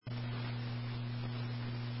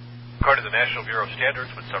According to the National Bureau of Standards,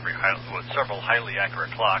 with several highly accurate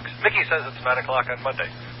clocks, Mickey says it's 9 o'clock on Monday,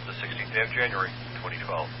 the 16th day of January, 2012.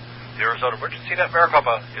 The Arizona Emergency Net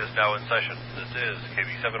Maricopa is now in session. This is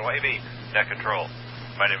KB7YEB Net Control.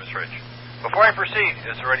 My name is Rich. Before I proceed,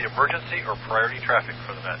 is there any emergency or priority traffic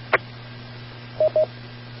for the net?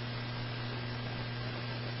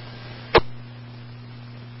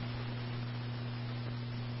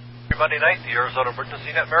 Monday night, the Arizona Emergency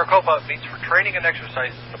Net Maricopa meets for training and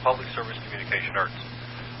exercises in the public service communication arts.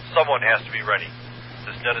 Someone has to be ready.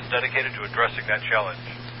 This net is dedicated to addressing that challenge.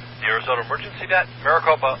 The Arizona Emergency Net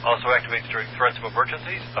Maricopa also activates during threats of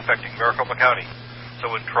emergencies affecting Maricopa County. So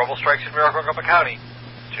when trouble strikes in Maricopa County,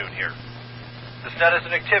 tune here. This net is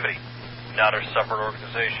an activity, not a separate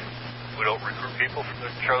organization. We don't recruit people from their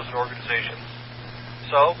chosen organizations.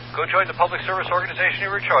 So go join the public service organization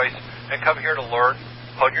of your choice and come here to learn,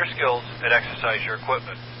 hone your skills, and exercise your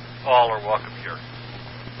equipment. All are welcome here.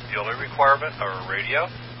 The only requirement are a radio,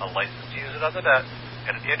 a license to use it on the net,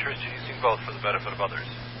 and an interest in using both for the benefit of others.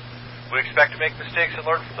 We expect to make mistakes and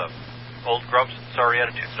learn from them. Old grumps and sorry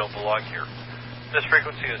attitudes don't belong here. This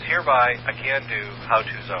frequency is hereby a can-do,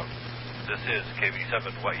 how-to zone. This is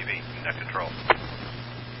KB7YEB Net Control.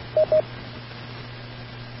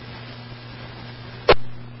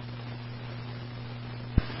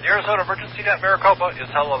 The Arizona Emergency Net Maricopa is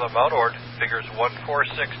held on the Mount Ord, figures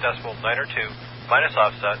 146.902 minus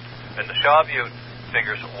offset, and the Shaw Butte,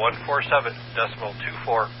 figures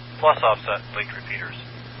 147.24 plus offset linked repeaters.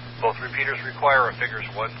 Both repeaters require a figures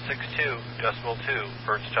 162.2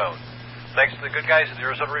 Hertz tone. Thanks to the good guys at the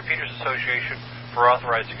Arizona Repeaters Association for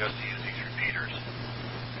authorizing us to use these repeaters.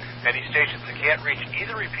 Any stations that can't reach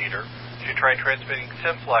either repeater should try transmitting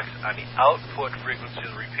simplex on the output frequency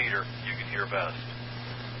of the repeater you can hear best.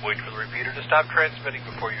 Wait for the repeater to stop transmitting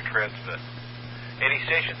before you transmit. Any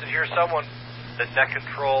stations that hear someone that Net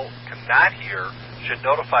Control cannot hear should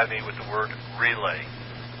notify me with the word relay.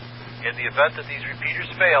 In the event that these repeaters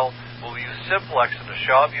fail, we'll use simplex in the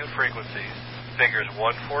Shaw Butte frequencies, figures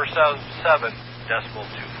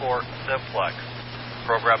 147.24 simplex.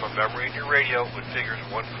 Program a memory in your radio with figures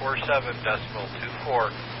 147.24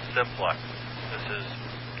 simplex. This is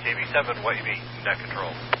KB7YEB Net Control.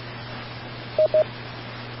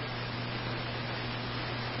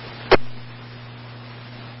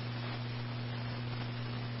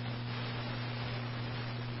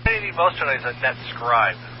 Most tonight is a net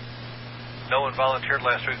scribe. No one volunteered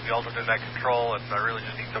last week. We all did net control, and I really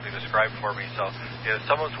just need somebody to scribe for me. So if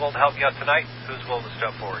someone's willing to help me out tonight, who's willing to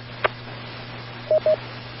step forward?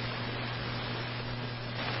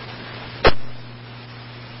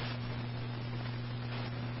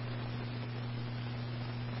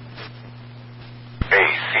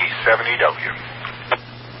 KB7YEB.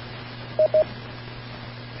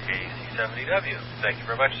 KB7YEB. Thank you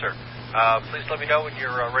very much, sir. Please let me know when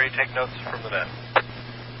you're ready to take notes from the net.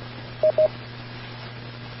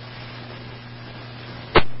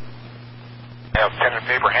 I have pen and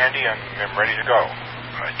paper handy and am ready to go.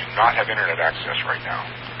 I do not have internet access right now.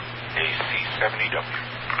 KB7YEB.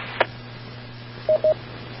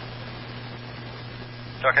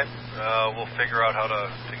 Okay. We'll figure out how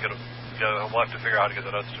to get we'll have to figure out how to get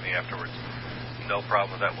the notes to me afterwards. No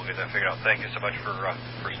problem with that. We'll get that figured out. Thank you so much for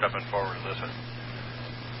stepping forward to listen.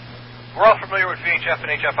 We're all familiar with VHF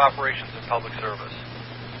and HF operations in public service.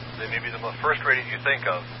 They may be the first rating you think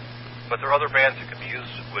of, but there are other bands that can be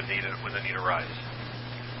used when the need arises.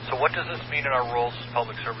 So what does this mean in our roles as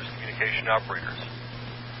public service communication operators?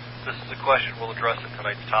 This is a question we'll address in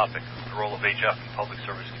tonight's topic, the role of HF in public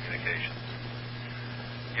service communications.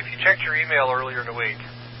 If you checked your email earlier in the week,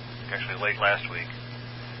 actually late last week,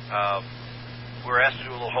 we were asked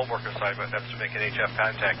to do a little homework assignment. That's to make an HF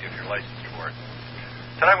contact if you're licensed for it.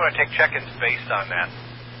 Tonight I'm going to take check-ins based on that.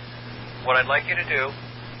 What I'd like you to do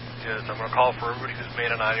is I'm going to call for everybody who's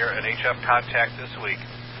made an HF contact this week.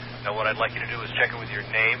 And what I'd like you to do is check in with your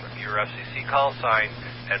name, your FCC call sign,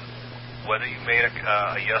 and whether you made a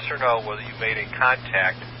yes or no, whether you made a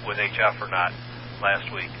contact with HF or not last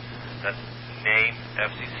week. That's name,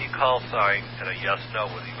 FCC call sign, and a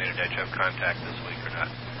yes/no whether you made an HF contact this week or not.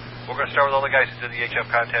 We're going to start with all the guys who did the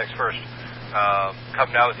HF contacts first.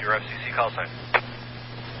 Come now with your FCC call sign.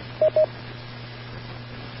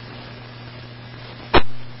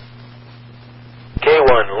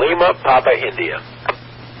 K1 Lima, Papa India.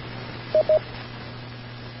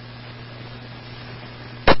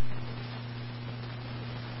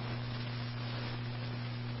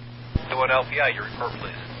 K1 LPI, your report,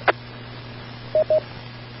 please.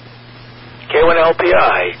 K1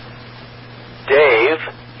 LPI. Dave,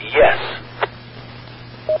 yes.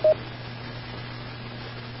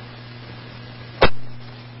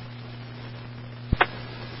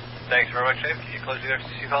 Thanks very much, Dave. Can you close the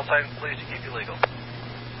FCC call sign, please, to keep you legal?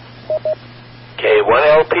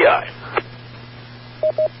 K1LPI.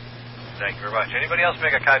 Thank you very much. Anybody else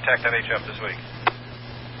make a contact on HF this week?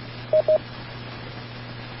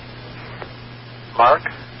 Mark,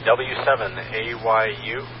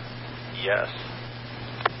 W7AYU, yes.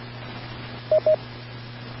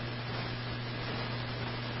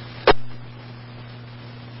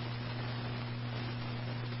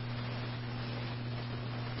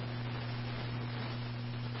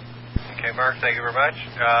 Okay, Mark, thank you very much.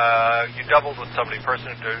 You doubled with somebody.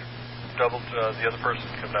 Person who doubled the other person.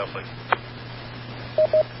 Come down, please.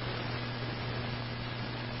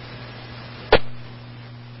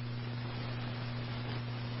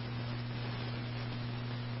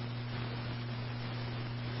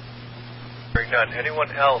 Hearing none.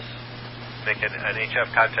 Anyone else making an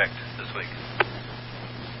HF contact this week?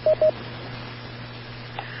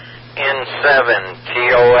 N7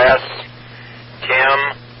 TOS. Tim.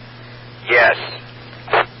 Yes.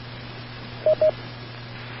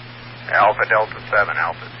 Alpha Delta 7,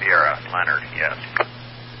 Alpha Sierra, Leonard, yes.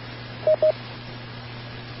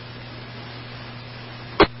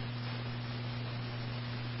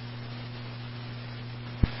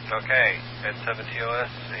 Okay.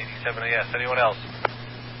 N7TOS, 87AS. Anyone else?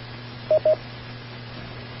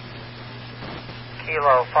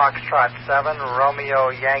 Kilo Foxtrot 7, Romeo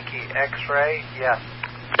Yankee X-ray, yes.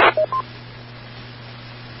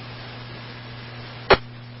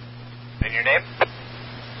 And your name?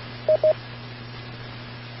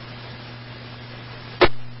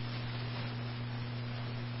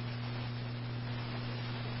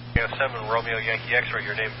 You have 7 Romeo Yankee X-ray.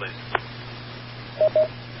 Your name, please.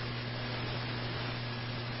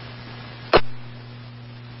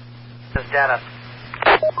 This is Dennis.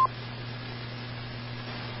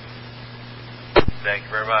 Thank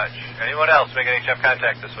you very much. Anyone else make an HF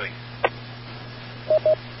contact this week?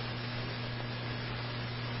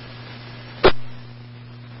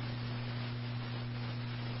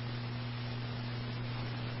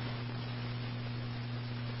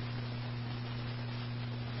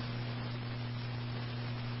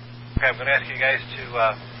 Okay, I'm going to ask you guys to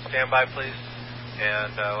stand by, please,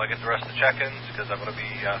 and I'll get the rest of the check-ins, because I'm going to be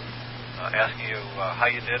asking you how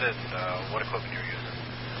you did it and what equipment you're using.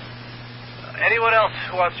 Anyone else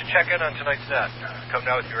who wants to check in on tonight's net, come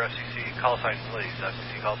now with your FCC call sign, please.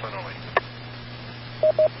 FCC call sign only.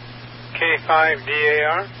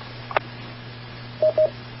 K5DAR.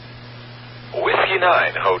 Whiskey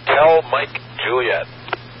 9, Hotel Mike Juliet.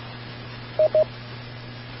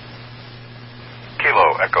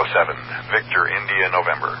 Kilo Echo 7, Victor India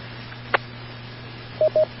November.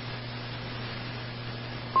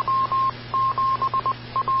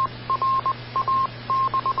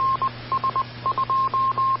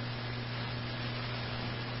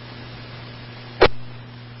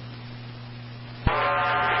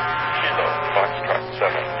 Kilo Foxtrot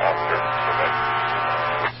 7, Oscar, Quebec.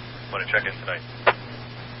 Want to check in tonight?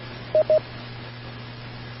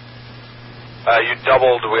 You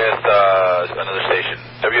doubled with another station,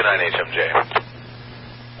 W9HMJ.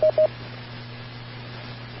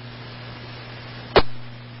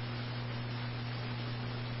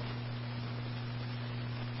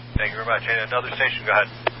 Thank you very much. And another station, go ahead.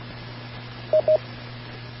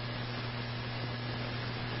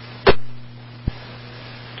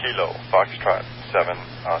 Kilo Foxtrot 7,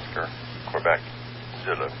 Oscar, Quebec,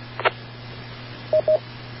 Zulu.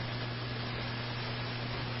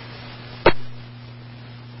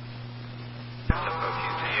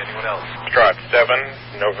 Anyone else? Foxtrot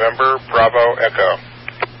 7, November, Bravo, Echo.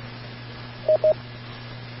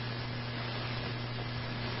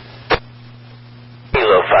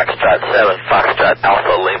 Kilo Foxtrot 7, Foxtrot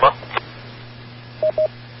Alpha Lima.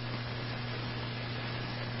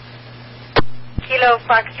 Kilo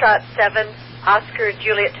Foxtrot 7, Oscar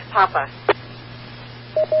Juliet Papa.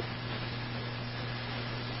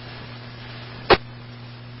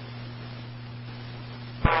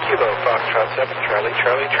 Kilo Foxtrot 7, Charlie,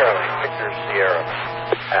 Charlie, Charlie, Victor Sierra,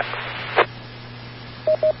 X.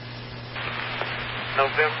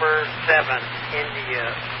 November 7, India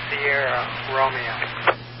Sierra Romeo.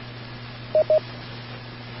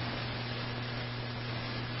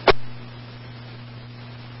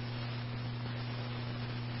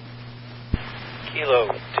 Kilo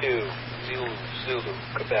 2, Zulu,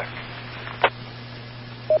 Quebec.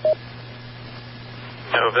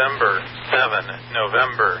 November 7,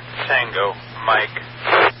 November, Tango, Mike.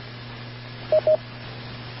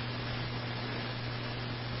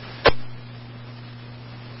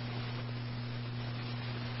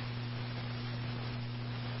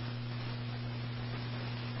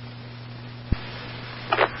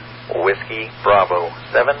 Yankee Bravo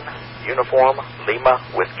 7, Uniform Lima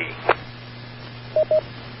Whiskey.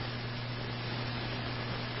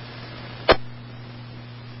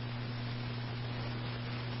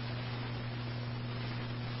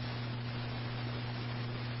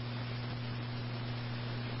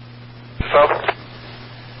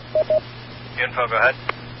 Info, go ahead.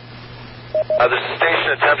 There's a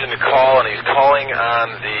station attempting to call, and he's calling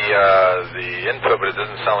on the input, but it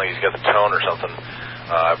doesn't sound like he's got the tone or something.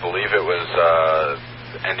 I believe it was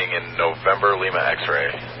ending in November Lima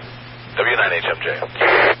X-ray.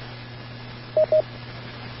 W9HMJ.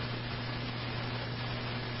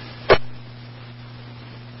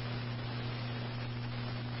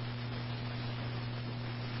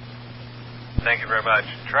 Thank you very much.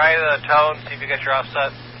 Try the tone, see if you get your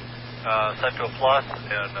offset set to a plus,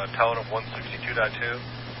 and a tone of 162.2,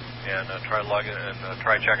 and try logging and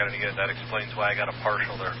try checking it again. That explains why I got a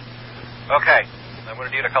partial there. Okay, I'm going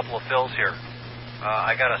to need a couple of fills here.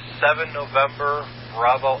 I got a 7 November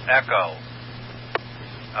Bravo Echo.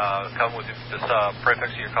 Come with this prefix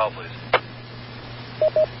of your call, please.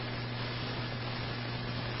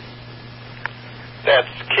 That's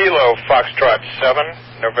Kilo Foxtrot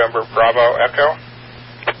 7, November Bravo Echo.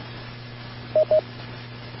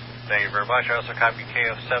 Thank you very much. I also copied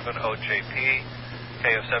KF7OJP,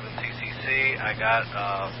 KF7CCC. I got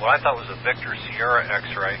what I thought was a Victor Sierra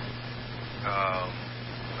X-ray.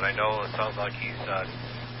 But I know it sounds like he's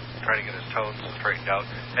trying to get his tones straightened out.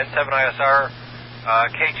 N7ISR,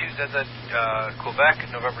 K2ZZ Quebec,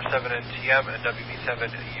 November 7 NTM, and WB7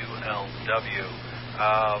 ULW.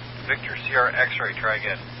 Victor Sierra X-ray, try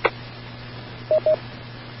again.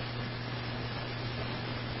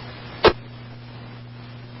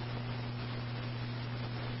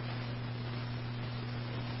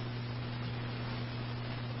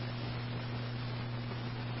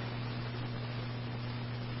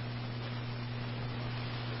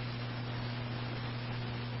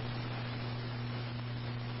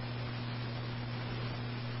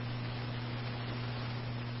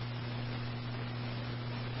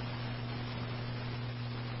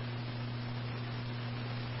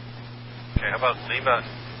 Okay, how about Lima,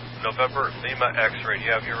 November Lima X-ray? Do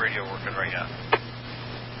you have your radio working right now?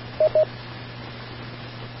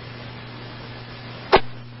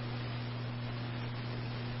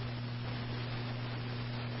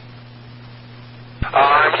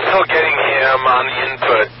 I'm still getting him on the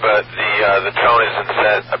input, but the tone isn't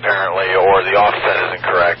set apparently, or the offset isn't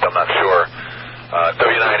correct. I'm not sure.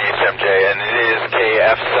 W9HMJ, and it is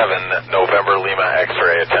KF7 November Lima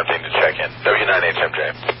X-ray attempting to check in.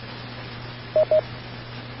 W9HMJ.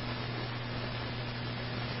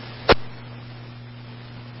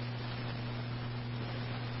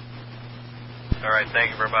 All right,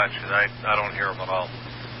 thank you very much, because I don't hear them at all.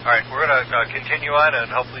 All right, we're going to continue on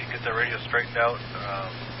and hopefully get the radio straightened out,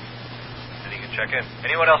 and you can check in.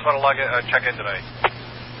 Anyone else want to check in tonight?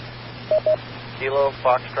 Kilo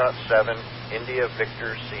Foxtrot 7, India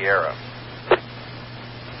Victor Sierra.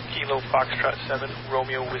 Kilo Foxtrot 7,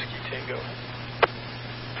 Romeo Whiskey Tango.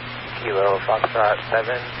 Kilo Foxtrot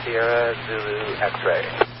 7, Sierra Zulu X-ray.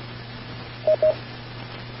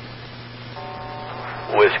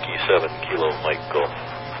 Whiskey 7 Kilo Mike Golf.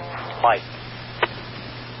 Mike.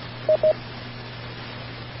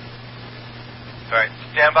 All right,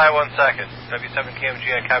 stand by 1 second.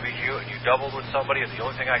 W7KMG, I copied you, and you doubled with somebody, and the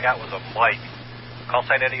only thing I got was a Mike. Call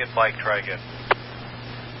sign Eddie and Mike, try again.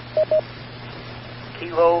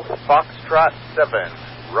 Kilo Foxtrot 7,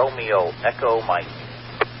 Romeo Echo Mike.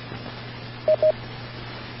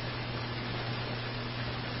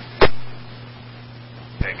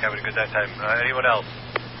 Okay, covered a good that time. Anyone else?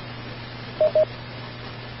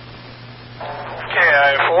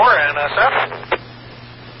 KI4 NSF.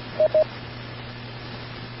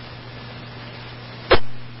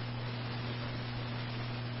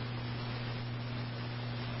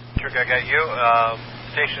 Trick, I got you.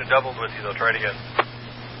 Station doubled with you, though. Try it again.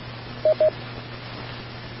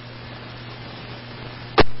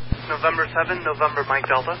 November 7, November Mike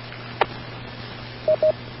Delta.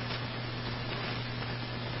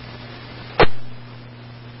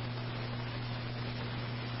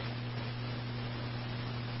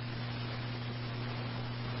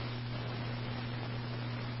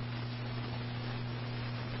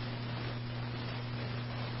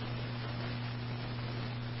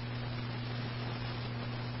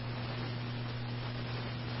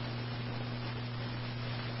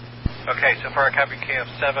 Okay, so far I copied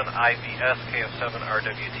KF7 IVS, KF7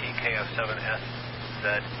 RWT, KF7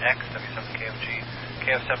 SZX, W7KMG,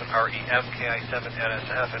 KF7 REM, KI7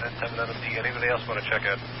 NSF, and N7 NMD. Anybody else want to check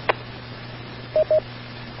in?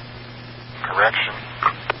 Correction.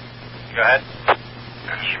 Go ahead.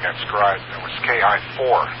 As transcribed, that was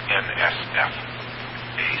KI4NSF,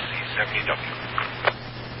 AC70W.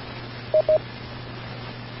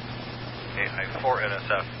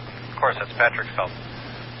 KI4NSF. Of course, that's Patrick's help.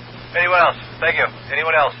 Anyone else? Thank you.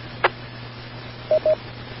 Anyone else?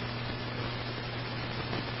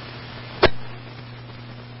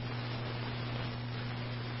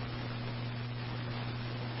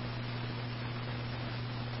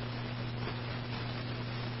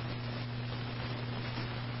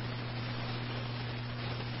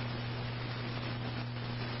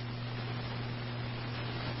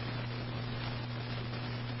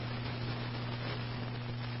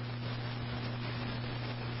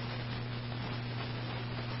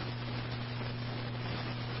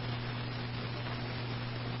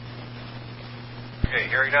 Okay,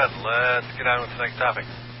 hearing none. Let's get on with the next topic.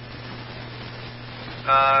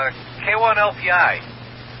 K1LPI.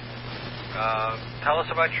 Tell us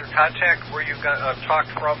about your contact, where you got talked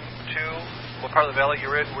from to, what part of the valley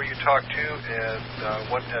you're in, where you talked to, and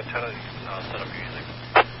what antenna setup you're using.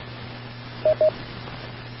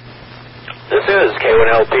 This is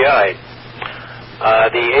K1LPI.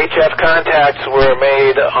 The HF contacts were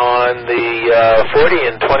made on the 40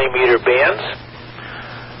 and 20 meter bands.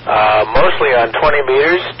 Mostly on 20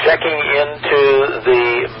 meters, checking into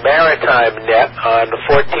the maritime net on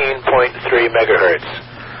 14.3 megahertz.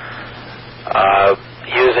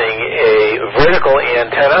 Using a vertical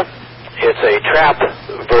antenna, it's a trap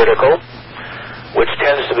vertical, which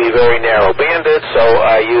tends to be very narrow banded, so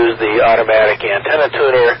I use the automatic antenna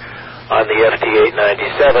tuner on the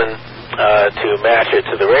FT897 to match it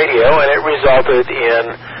to the radio, and it resulted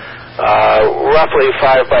in roughly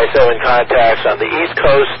 5x7 contacts on the East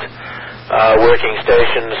Coast, working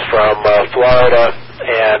stations from Florida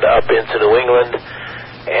and up into New England,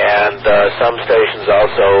 and some stations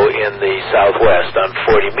also in the Southwest on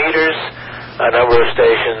 40 meters, a number of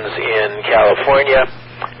stations in California,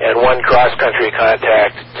 and one cross-country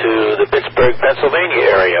contact to the Pittsburgh, Pennsylvania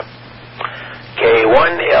area.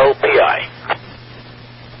 K1LPI.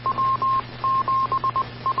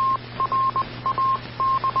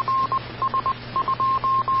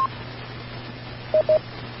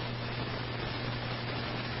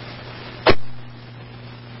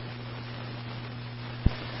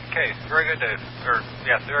 Okay, very good, Dave.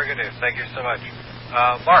 Very good, Dave. Thank you so much.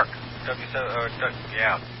 Mark,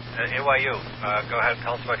 NYU. Go ahead and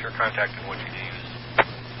tell us about your contact and what you use.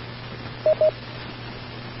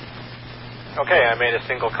 Okay, I made a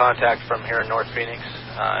single contact from here in North Phoenix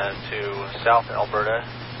to South Alberta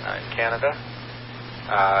in Canada.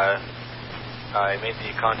 I made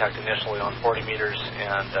the contact initially on 40 meters,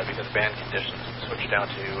 and because of band conditions, switched down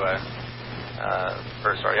to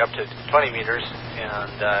up to 20 meters,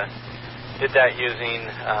 and did that using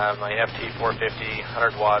my FT450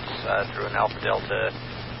 100 watts through an Alpha Delta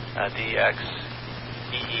DX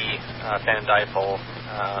EE fan dipole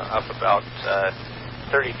up about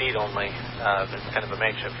 30 feet only. It's kind of a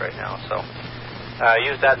makeshift right now, so I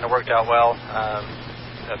used that and it worked out well.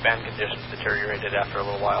 The band conditions deteriorated after a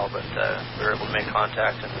little while, but we were able to make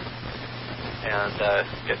contact and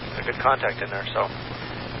get a good contact in there. So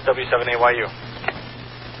W7AYU.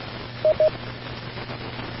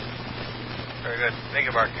 Very good. Thank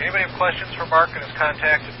you, Mark. Anybody have questions for Mark and his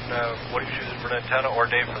contact and what he's using for an antenna, or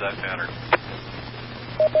Dave for that matter?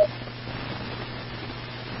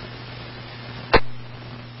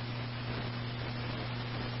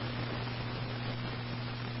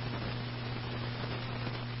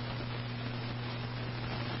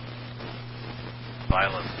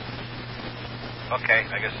 Silence. Okay,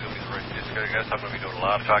 I guess I'm going to be doing a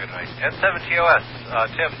lot of talking tonight. N7TOS.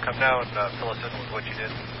 Tim, come now and fill us in with what you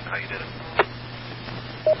did and how you did it.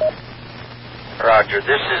 Roger.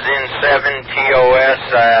 This is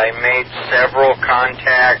N7TOS. I made several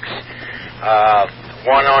contacts,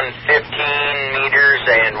 one on 15 meters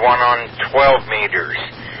and one on 12 meters.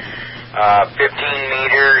 15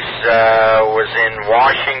 meters was in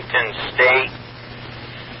Washington State.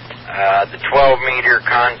 The 12-meter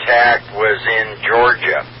contact was in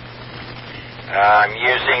Georgia. I'm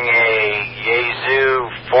using a Yaesu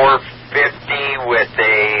 450 with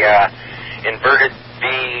a inverted V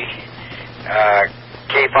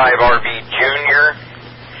K5RV Junior.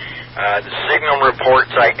 The signal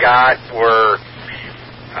reports I got were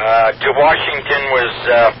to Washington was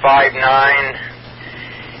 5.9,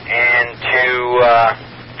 and to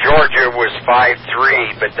Georgia was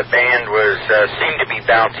 5.3, but the band was seemed to be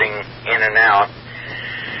bouncing in and out.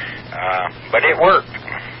 But it worked.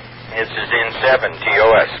 This is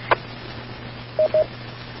N7TOS.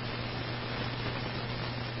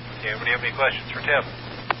 Okay, anybody have any questions for Tim?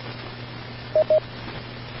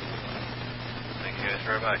 guys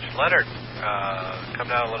very much. Leonard, come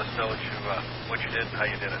down and let us know what you did and how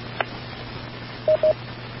you did it.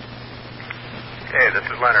 Okay, this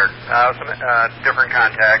is Leonard. Some different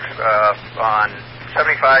contacts on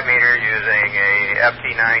 75 meter using a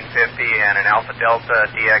FT950 and an Alpha Delta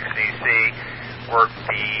DXCC. Worked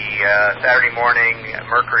the Saturday morning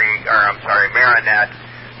Marinet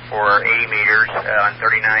for 80 meters on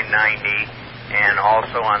 3990, and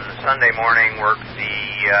also on the Sunday morning worked the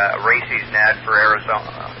Racy's net for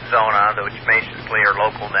Arizona, which basically are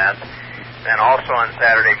local nets. And also on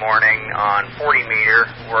Saturday morning on 40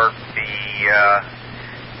 meter worked the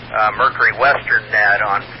Mercury Western net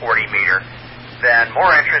on 40 meter. Then more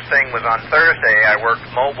interesting was on Thursday I worked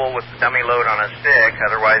mobile with the dummy load on a stick,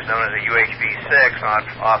 otherwise known as a UHV-6,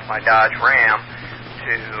 off my Dodge Ram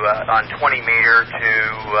on 20 meter to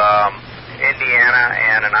Indiana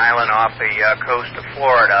and an island off the coast of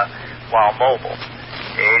Florida while mobile.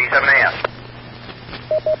 KB7YEB.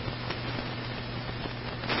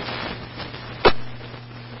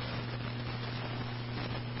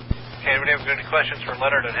 Okay, anybody have any questions for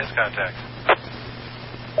Leonard and his contacts?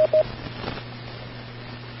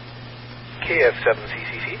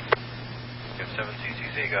 KF7CCC.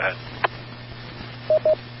 KF7CCC, go ahead.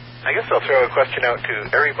 I guess I'll throw a question out to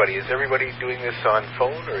everybody. Is everybody doing this on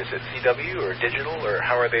phone, or is it CW, or digital, or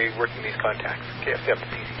how are they working these contacts?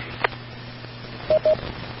 KF7CCC.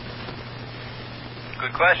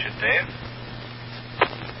 Good question, Dave.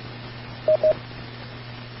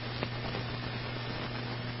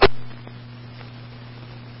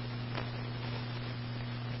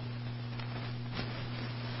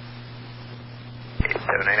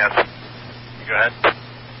 Go ahead.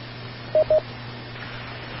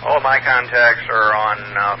 All of my contacts are on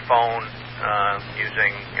phone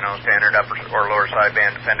using, standard upper or lower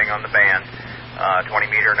sideband depending on the band. 20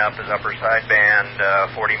 meter and up is upper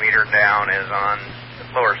sideband. 40 meter down is on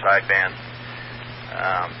lower sideband.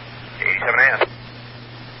 KB7YEB.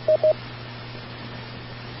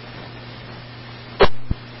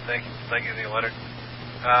 Thank you, Leonard.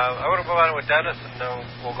 I want to move on with Dennis, and then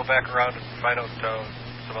we'll go back around and find out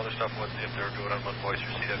some other stuff if they're doing on Voice or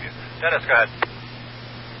CW. Dennis, go ahead.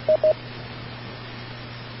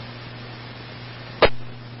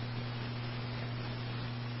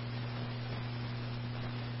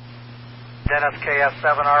 Dennis,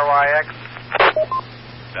 KF7RYX.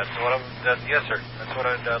 Yes, sir. That's what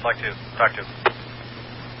I'd like to talk to.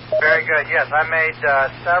 Very good. Yes, I made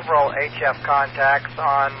several HF contacts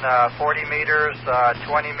on 40 meters,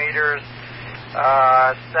 20 meters, 17,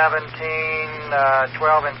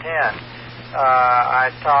 12, and 10.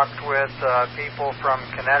 I talked with people from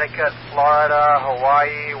Connecticut, Florida,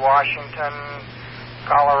 Hawaii, Washington,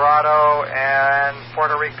 Colorado, and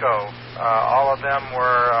Puerto Rico. All of them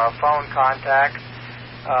were phone contacts.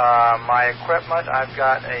 My equipment, I've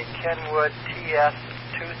got a Kenwood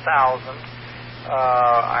TS2000.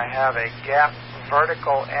 I have a gap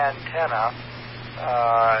vertical antenna.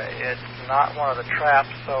 It's not one of the traps,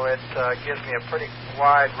 so it gives me a pretty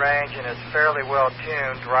wide range, and it's fairly well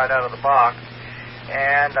tuned right out of the box.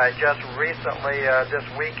 And I just recently, this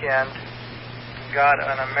weekend, got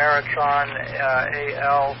an Ameritron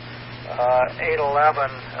AL811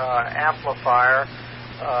 amplifier,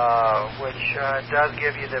 which does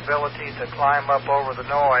give you the ability to climb up over the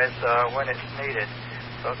noise when it's needed.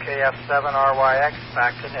 So KF7RYX,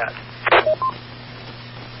 back to net.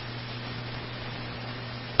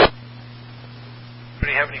 Do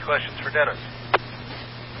you have any questions for Dennis?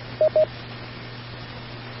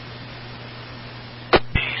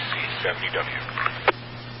 AC70W.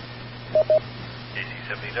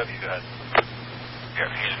 AC70W, go ahead. Yeah,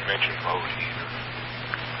 he didn't mention mode either.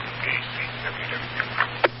 AC70W.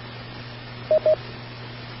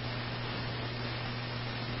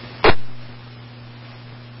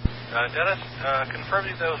 Dennis,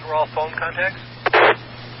 confirming those were all phone contacts?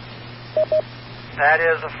 That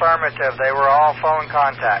is affirmative. They were all phone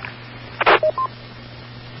contacts.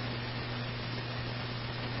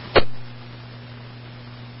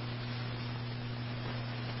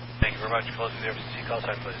 Thank you very much. Closing the FCC call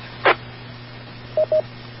sign, please.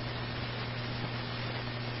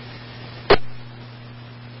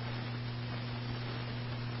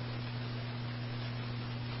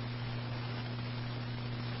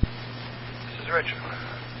 Rich,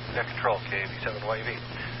 net control, KB7YEB.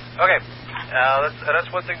 Okay,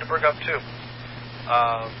 that's one thing to bring up too.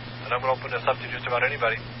 And I'm going to open this up to just about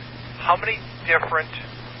anybody. How many different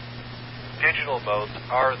digital modes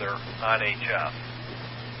are there on HF?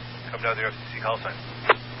 Come down to the FCC call sign.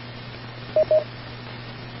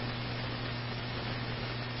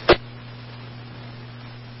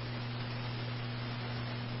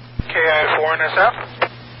 KI4NSF.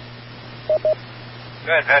 Go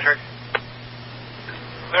ahead, Patrick.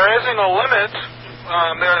 There isn't a limit.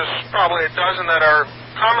 There's probably a dozen that are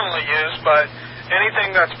commonly used, but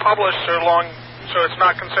anything that's published so it's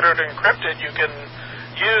not considered encrypted, you can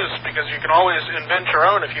use, because you can always invent your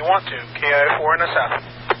own if you want to. KI4NSF.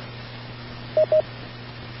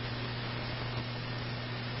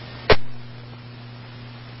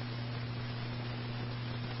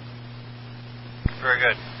 Very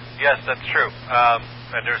good. Yes, that's true.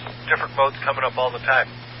 And there's different modes coming up all the time.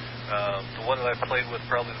 The one that I've played with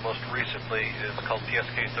probably the most recently is called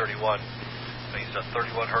PSK31. I use a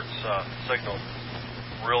 31 hertz signal,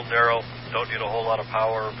 real narrow, don't need a whole lot of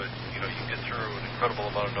power, but you get through an incredible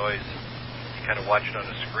amount of noise. You kind of watch it on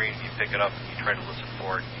a screen, you pick it up, and you try to listen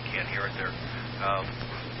for it. You can't hear it there.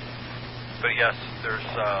 But yes, there's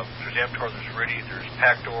Amtor, there's RIDI, there's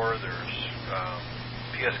Pactor, there's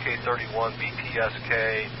PSK31,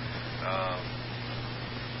 BPSK. I'm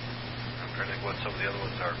trying to think what some of the other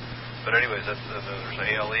ones are. But anyways, there's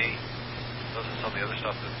ALE. Those are some of the other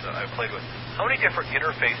stuff that I've played with. How many different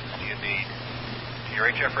interfaces do you need to your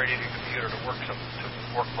HF radio to your computer to work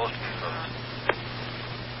most of these modes?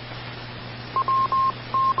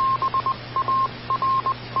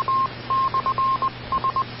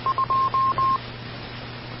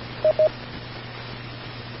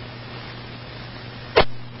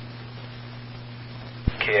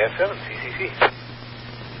 KF7CCC.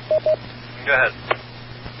 Go ahead.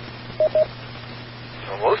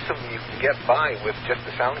 So most of them you can get by with just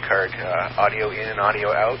the sound card, audio in and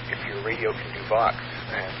audio out, if your radio can do Vox.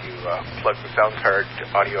 And you plug the sound card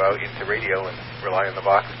audio out into radio and rely on the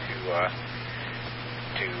Vox to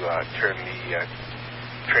turn the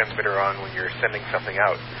transmitter on when you're sending something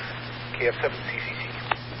out. KF7CCC.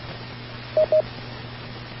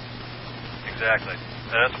 Exactly.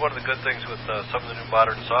 And that's one of the good things with some of the new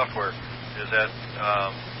modern software is that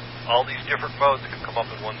all these different modes can come up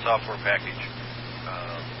in one software package.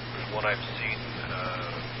 There's one I've seen,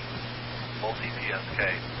 multi-PSK.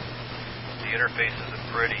 The interface isn't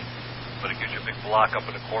pretty, but it gives you a big block up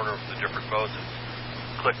in the corner of the different modes. And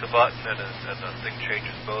click the button, and the thing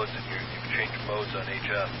changes modes, and you can change modes on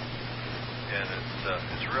HF. And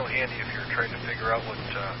it's real handy if you're trying to figure out what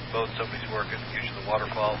mode somebody's working. It gives you the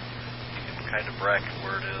waterfall. You can kind of bracket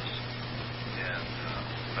where it is, and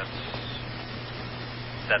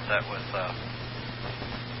that's that with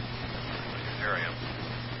here I am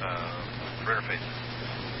for interfaces.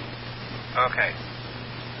 Okay.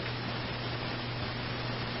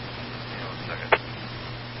 Hang on a second.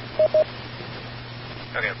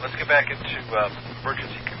 Okay, let's get back into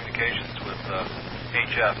emergency communications with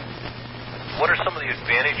HF. What are some of the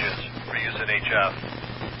advantages for using HF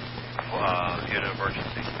in an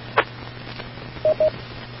emergency?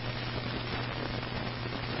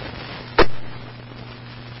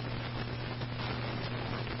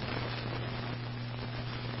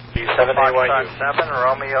 KB7YEB 7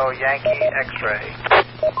 Romeo Yankee X-ray.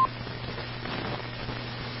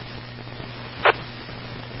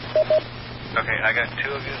 Okay, I got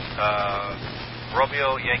two of you.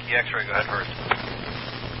 Romeo Yankee X-ray, go ahead first.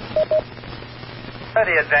 One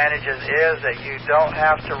of the advantages is that you don't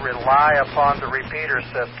have to rely upon the repeater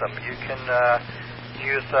system. You can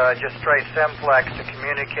use just straight simplex to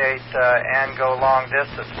communicate and go long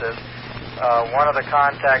distances. One of the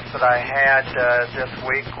contacts that I had this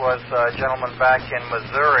week was a gentleman back in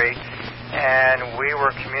Missouri, and we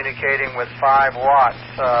were communicating with 5 watts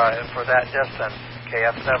for that distance.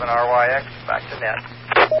 KF7RYX, back to net.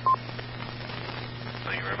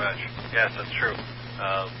 Thank you very much. Yes, that's true.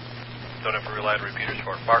 Don't have to rely on repeaters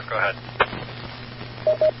for it. Mark, go ahead.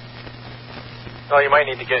 Well, you might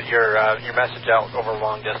need to get your message out over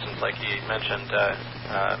long distance, like you mentioned.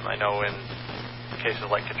 I know in cases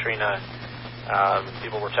like Katrina,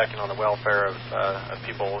 people were checking on the welfare of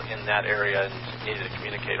people in that area and needed to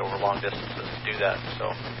communicate over long distances to do that.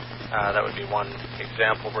 So that would be one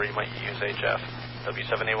example where you might use HF.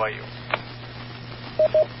 W7AYU.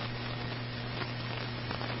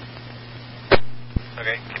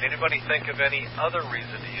 Okay, can anybody think of any other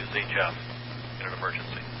reason to use HF in an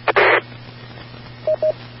emergency?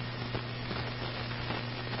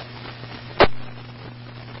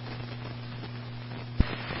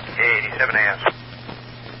 KB7AS.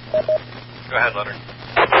 Go ahead, Leonard.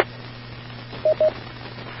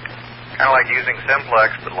 Kind of like using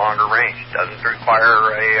simplex, but longer range. Doesn't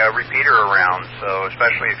require a repeater around, so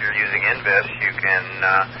especially if you're using NVIS, you can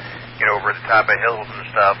get over the top of hills and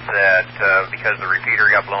stuff that, because the repeater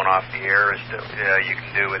got blown off the air, you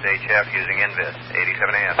can do with HF using NVIS.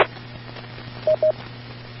 87AS.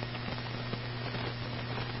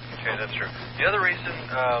 Okay, that's true. The other reason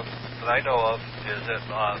that I know of is that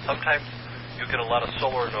sometimes you get a lot of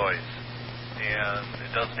solar noise, and it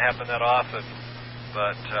doesn't happen that often.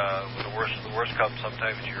 But when the worst comes,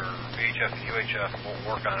 sometimes your VHF and UHF won't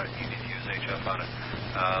work on it. You need to use HF on it.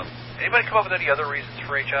 Anybody come up with any other reasons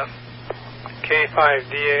for HF?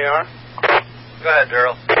 K5DAR. Go ahead,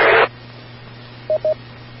 Daryl.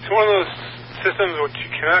 It's one of those systems which you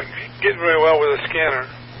cannot get very well with a scanner.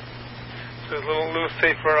 So it's a little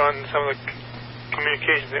safer on some of the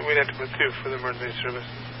communications that we'd have to put through for the emergency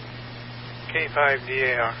services.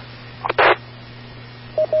 K5DAR.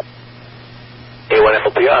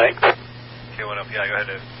 K1LPI. K1LPI, go ahead,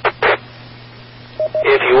 Dave.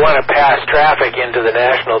 If you want to pass traffic into the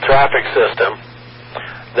national traffic system,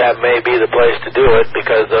 that may be the place to do it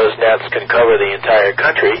because those nets can cover the entire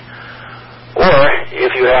country. Or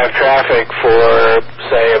if you have traffic for,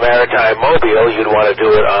 say, a maritime mobile, you'd want to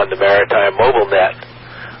do it on the maritime mobile net,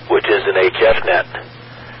 which is an HF net.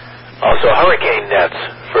 Also, hurricane nets,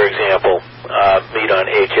 for example, meet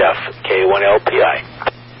on HF, K1LPI.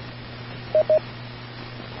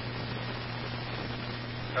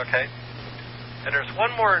 Okay. And there's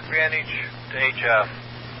one more advantage to HF.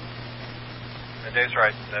 And Dave's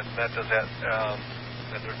right. That does that.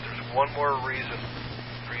 And there's one more reason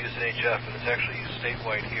for using HF, and it's actually used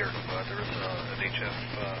statewide here. There is an HF,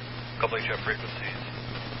 a couple HF frequencies.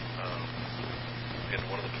 In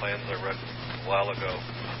one of the plans I read a while ago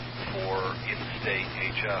for in-state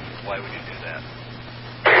HF. Why would you do that?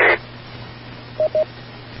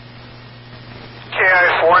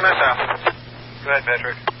 KI4 and SF. Go ahead,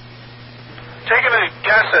 Patrick. Taking a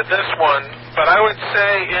guess at this one, but I would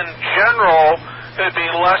say in general it would be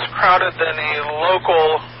less crowded than a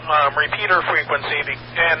local repeater frequency,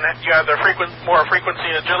 and you have the more frequency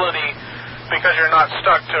agility because you're not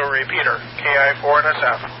stuck to a repeater. KI4 and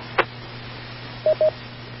SF.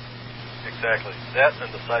 Exactly. That and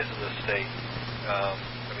the size of the state.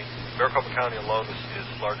 Maricopa County alone is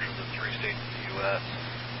larger than 3 states in the U.S.,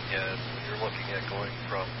 and when you're looking at going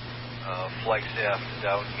from Flagstaff to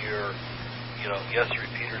down here, yes, the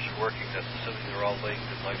repeaters are working. That's assuming they're all linked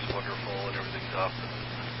and life's wonderful and everything's up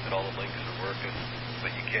and all the links are working. But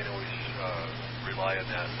you can't always rely on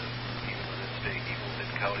that. Even within state, even within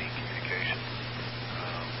county communications,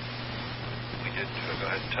 we did go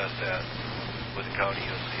ahead and test that with the county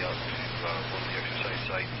USC out to one of the exercise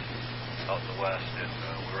sites out in the west, and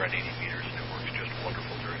we were at 80 meters, and it works just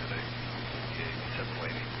wonderful during the day.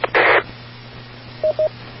 KB7YEB.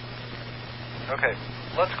 Okay,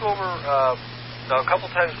 let's go over, now a couple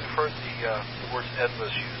times we've heard the words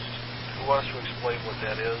endless used. Who wants to explain what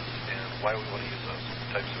that is and why we want to use those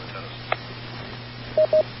types of antennas?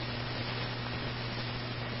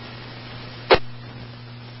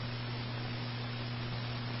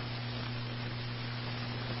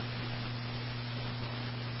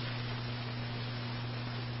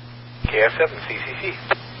 KF7CCC.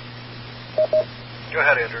 Go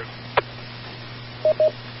ahead, Andrew.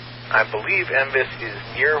 I believe NVIS is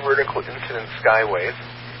near vertical incident skywave,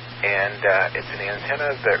 and it's an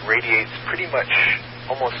antenna that radiates pretty much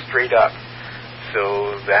almost straight up.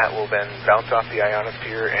 So that will then bounce off the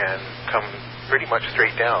ionosphere and come pretty much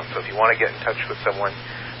straight down. So if you want to get in touch with someone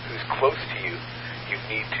who's close to you, you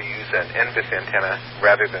need to use an NVIS antenna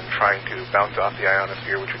rather than trying to bounce off the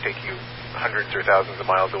ionosphere, which would take you hundreds or thousands of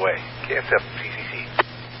miles away. KF7CCC.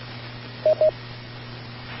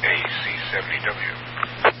 AC70W.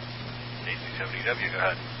 AC70W, go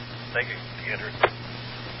ahead. Thank you, Andrew.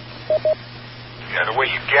 Yeah, the way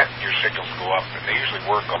you get your signals go up, and they usually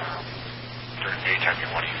work up during daytime. You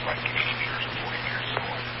want to use like 80 meters or 40 meters, so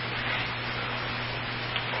on.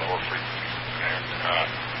 Lower frequencies. And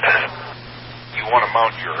you want to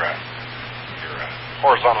mount your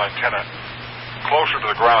horizontal antenna closer to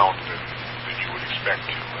the ground than you would expect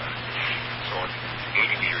to. So at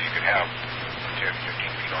 80 meter, you can have 10,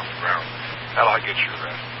 15 feet off the ground. That'll get your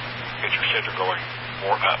center going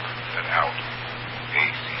more up than out.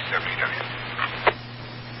 AC70W.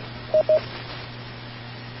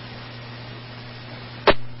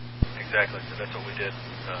 Exactly. So that's what we did.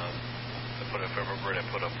 I put a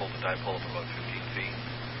full-to-dipole of about 15 feet,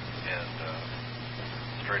 and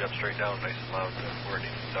straight down, nice and loud, where it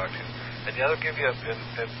needs to talk to. And that'll give you,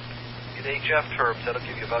 in HF terms, that'll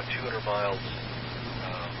give you about 200 miles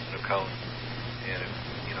in a cone. And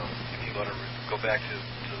if you want to go back to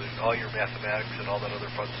all your mathematics and all that other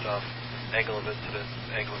fun stuff, angle of incidence,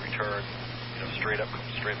 angle of return, straight up comes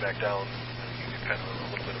straight back down, and you get kind of a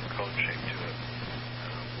little bit of a cone shape to it.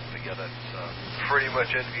 But yeah, that's pretty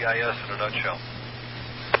much NVIS in a nutshell.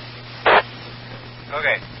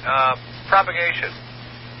 Okay, propagation.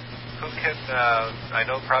 who can? I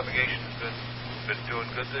know propagation has been doing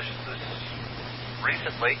good this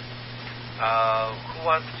recently. Who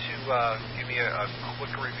wants to give me a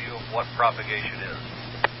quick review of what propagation is?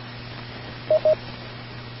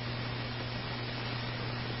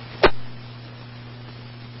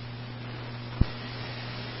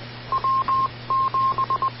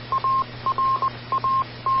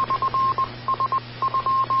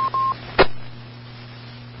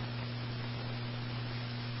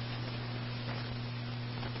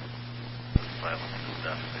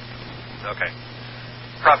 Okay.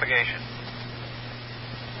 Propagation.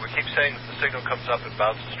 We keep saying that the signal comes up and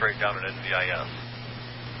bounces straight down at NVIS.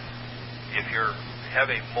 If you have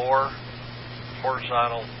a more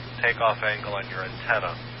horizontal takeoff angle on your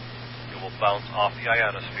antenna, it will bounce off the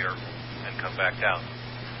ionosphere and come back down.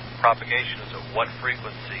 Propagation is at what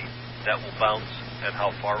frequency that will bounce and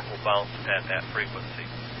how far it will bounce at that frequency.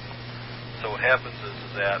 So what happens is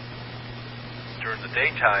that during the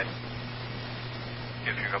daytime,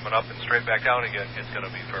 if you're coming up and straight back down again, it's going to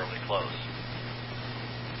be fairly close.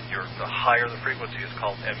 The higher the frequency is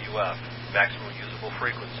called MUF, maximum usable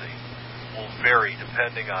frequency, will vary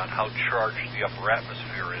depending on how charged the upper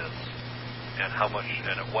atmosphere is and how much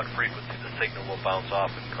and at what frequency the signal will bounce off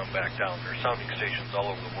and come back down. There are sounding stations all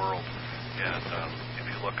over the world, and if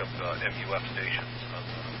you look up MUF stations,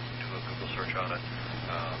 do a Google search on it,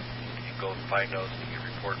 you can go and find those and get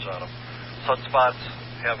reports on them. Sunspots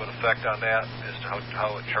have an effect on that as to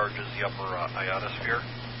how it charges the upper ionosphere.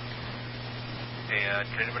 And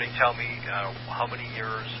can anybody tell me how many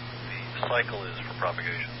years the cycle is for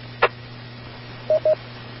propagation?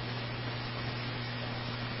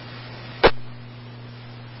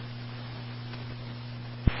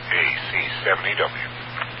 KB7YEB.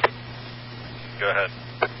 Go ahead.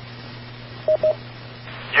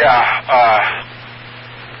 Yeah,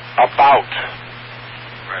 about.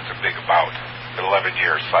 That's a big about.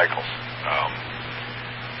 11-year cycles.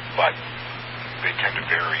 But they tend to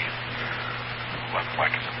vary.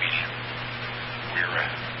 Like it's a medium.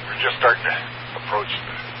 We're just starting to approach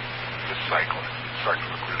this cycle. It's starting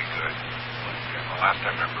to look really good. But, the last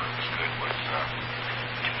time I remember it was good was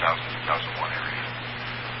 2000-2001 area.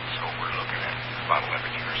 So we're looking at about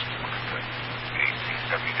 11 years. It's looking good.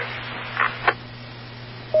 KB7YEB.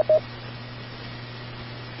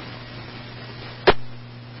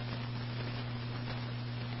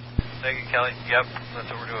 Thank you, Kelly. Yep, that's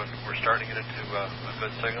what we're doing. We're starting to get into a good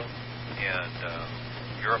signal, and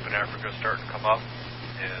Europe and Africa are starting to come up.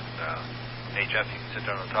 And hey, Jeff, you can sit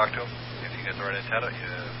down and talk to them if you get the right antenna.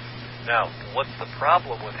 Now, what's the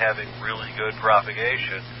problem with having really good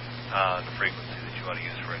propagation on the frequency that you want to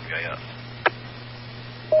use for NVIS?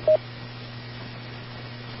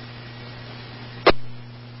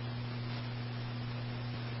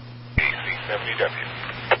 KB7YEB.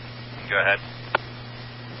 Go ahead.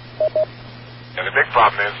 And the big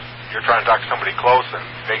problem is you're trying to talk to somebody close and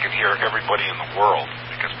they can hear everybody in the world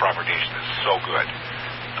because propagation is so good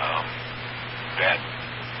that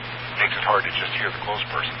makes it hard to just hear the close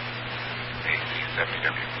person.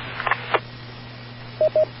 KB7YEB.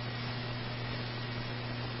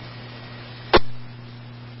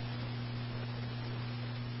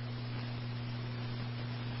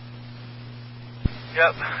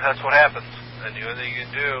 Yep, that's what happens. And the only thing you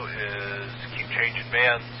can do is keep changing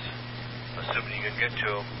bands, assuming you can get to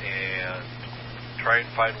them, and try and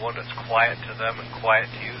find one that's quiet to them and quiet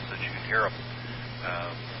to you so that you can hear them.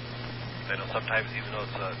 I know sometimes even though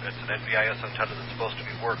it's an NVIS antenna that's supposed to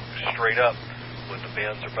be working straight up when the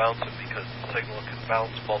bands are bouncing, because the signal can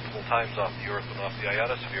bounce multiple times off the Earth and off the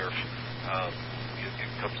ionosphere,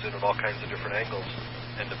 it comes in at all kinds of different angles.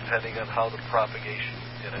 And depending on how the propagation,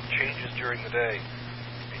 and it changes during the day,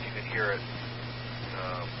 and you can hear it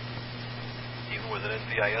even with an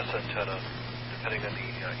NVIS antenna, depending on the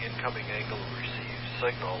incoming angle of the received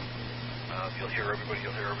signal, you'll hear everybody,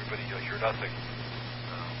 you'll hear nothing.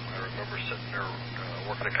 I remember sitting there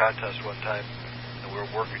working a contest one time, and we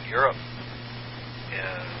were working Europe,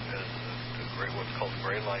 and as what's called the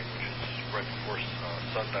gray line, which is right before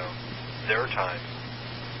sundown, their time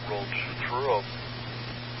rolled through them,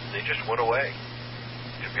 they just went away.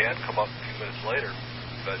 Japan come up a few minutes later,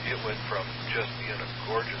 but it went from just being a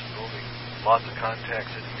gorgeous moving, lots of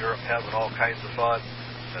contacts in Europe, having all kinds of fun,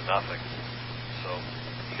 to nothing. So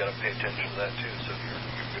you got to pay attention to that too. So if you're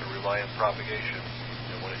going to rely on propagation,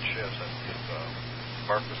 and when it shifts, I think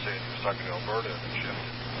Mark was saying he was talking to Alberta and it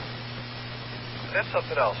shifted. And that's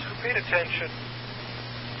something else. Who paid attention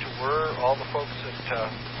to where all the folks that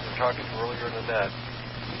were talking to earlier in the net?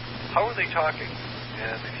 How were they talking?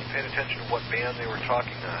 And if you paid attention to what band they were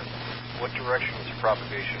talking on, what direction was the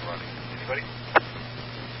propagation running? Anybody?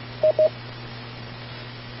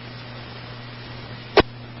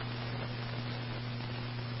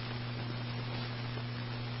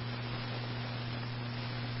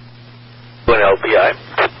 LPI.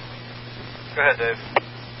 Go ahead, Dave.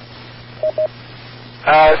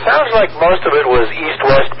 Sounds like most of it was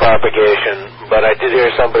east-west propagation, but I did hear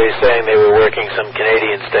somebody saying they were working some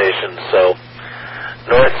Canadian stations, so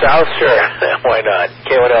north-south, sure, why not?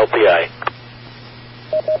 K1LPI.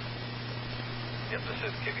 Yep, this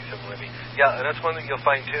is KB7YEB. Yeah, and that's one thing you'll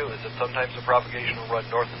find too, is that sometimes the propagation will run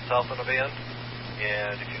north and south on a band,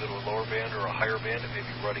 and if you go to a lower band or a higher band, it may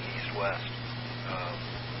be running east-west.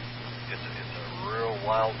 It's a real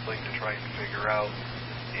wild thing to try and figure out,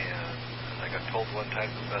 and I got told one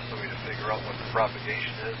time the best way to figure out what the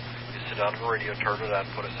propagation is sit down on the radio, turn it on,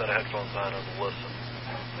 put a set of headphones on, and listen.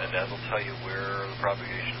 And that will tell you where the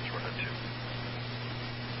propagation is running to.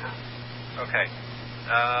 Okay.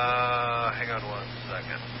 Hang on one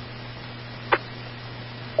second.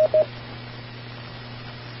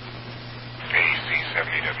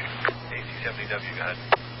 AC70W. AC70W, go ahead.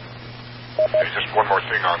 Okay, just one more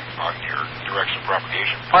thing on your direction of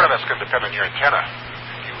propagation. Part of that's going to depend on your antenna.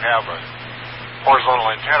 If you have a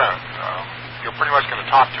horizontal antenna, you're pretty much going to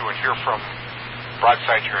talk to and hear from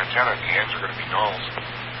broadside your antenna, and the ends are going to be nulls.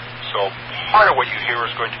 So part of what you hear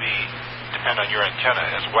is going to depend on your antenna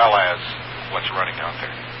as well as what's running out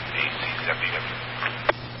there. AC70W.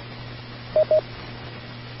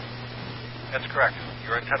 That's correct.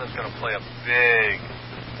 Your antenna is going to play a big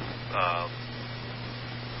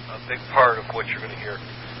part of what you're going to hear.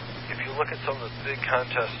 If you look at some of the big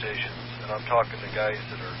contest stations, and I'm talking to guys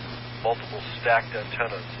that are multiple stacked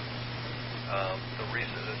antennas, the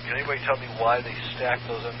reason, can anybody tell me why they stack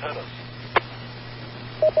those antennas?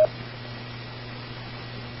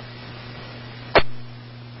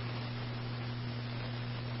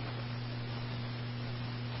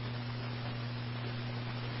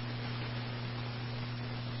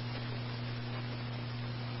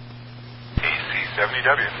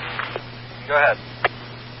 AC70W. Go ahead.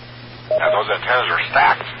 Now, those antennas are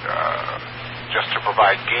stacked just to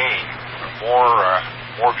provide gain.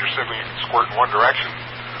 More of your signal you can squirt in one direction,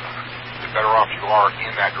 the better off you are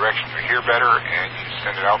in that direction. You hear better and you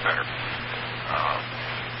send it out better.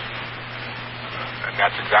 And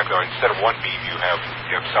that's exactly why instead of one beam, you have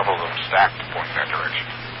several of them stacked to point in that direction.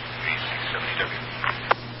 AC70W.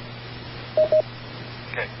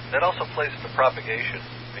 Okay, that also plays into propagation,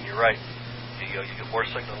 and you're right. You get more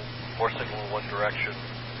signal in one direction,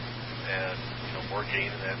 and more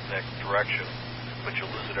gain in that direction, but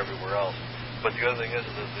you'll lose it everywhere else. But the other thing is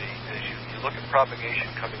you look at propagation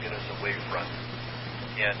coming in as a wavefront,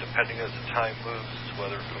 and depending as the time moves,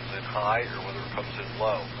 whether it comes in high or whether it comes in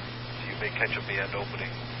low. So you may catch a band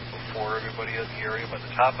opening before everybody in the area by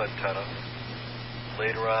the top antenna.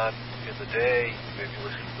 Later on in the day, you may be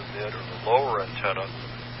listening to the mid or the lower antenna,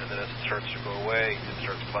 and then as it starts to go away, it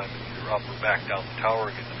starts climbing either up or back down the tower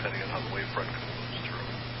again, depending on how the wavefront moves through.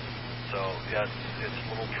 So, yeah, it's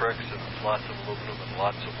little tricks, and it's lots of aluminum and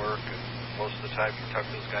lots of work, and most of the time you talk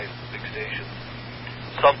to those guys at the big stations,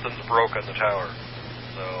 something's broke on the tower.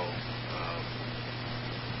 So,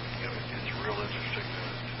 it's real interesting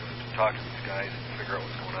to talk to these guys and figure out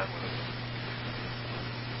what's going on with it.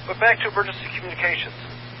 But back to emergency communications.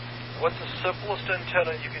 What's the simplest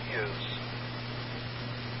antenna you can use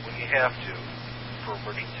when you have to for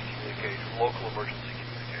emergency communication, local emergency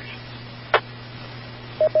communications?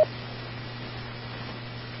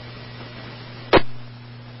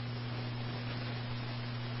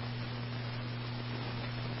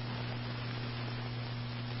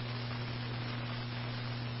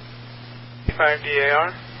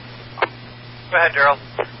 K5DAR. Go ahead, Daryl.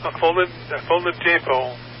 A folded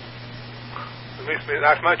J-pole. At least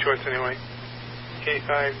that's my choice anyway.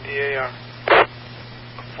 K5DAR.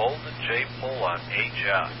 A folded J-pole on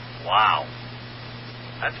HF. Wow.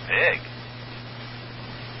 That's big.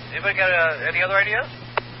 Anybody got any other ideas?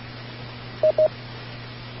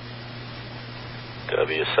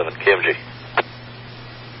 W7KMG.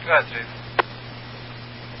 Go ahead, Steve.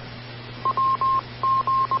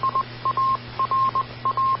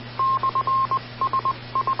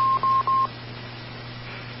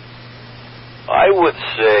 I would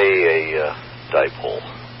say a dipole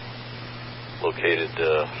located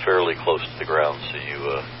fairly close to the ground, so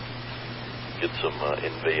you get some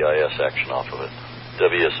NVIS action off of it.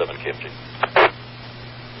 WS7KMG.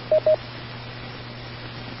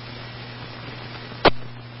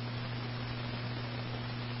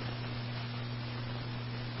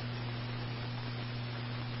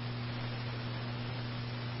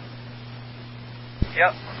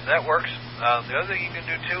 Yep, that works. The other thing you can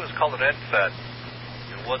do too is call it end fed.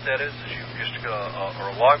 what that is you just get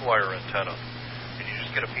a log wire antenna. And you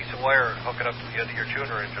just get a piece of wire and hook it up to the end of your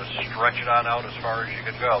tuner and just stretch it on out as far as you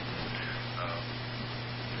can go.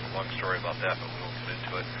 Long story about that, but we won't get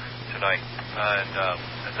into it tonight. And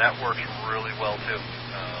that works really well too.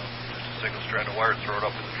 Just a single strand of wire, throw it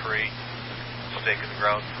up in the tree, stake in the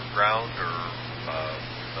ground for ground, or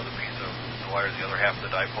another piece of the wire, the other half of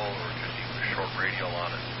the dipole, or just even a short radial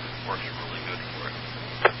on it. Works really good for it.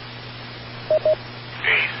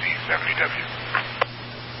 KB7YEB.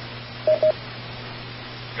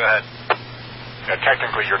 Go ahead.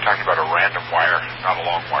 Technically, you're talking about a random wire, not a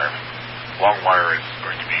long wire. Long wire is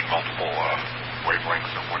going to be multiple wavelengths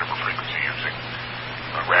of whatever frequency you're using.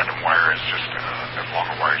 A random wire is just as long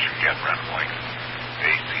a wire as you can get, random length.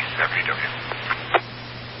 KB7YEB.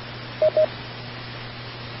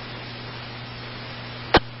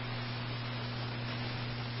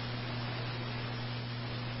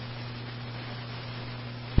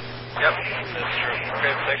 Yep, that's true. Okay,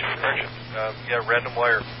 thanks for the correction. Yeah, random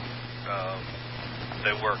wire,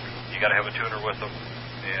 they work. You got to have a tuner with them,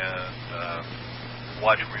 and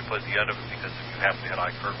watch where you put the end of it, because if you happen to hit a high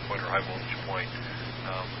current point or high voltage point,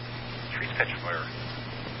 trees catch fire.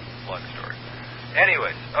 Long story.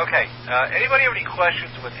 Anyways, okay. Anybody have any questions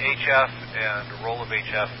with HF and the role of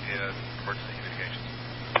HF in emergency communications?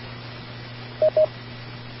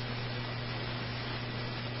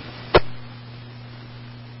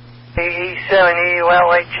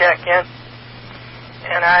 KB7YEB check-in,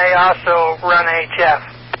 and I also run HF.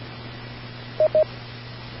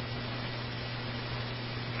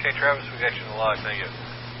 Okay, Travis, we got you in the log. Thank you.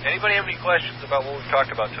 Anybody have any questions about what we've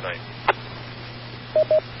talked about tonight?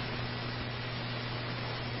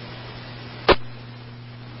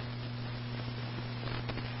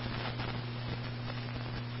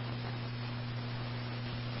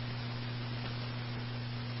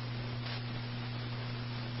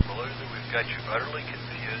 Well, either we've got you utterly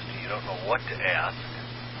confused and you don't know what to ask,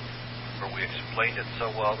 or we explained it so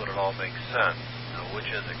well that it all makes sense. Now, which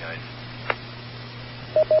is it, guys?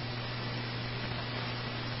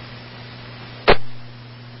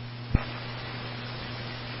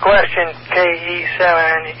 Question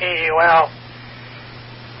KB7YEB.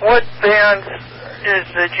 What bands is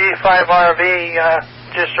the G5RV,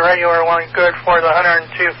 just a regular one, good for the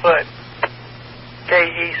 102 foot?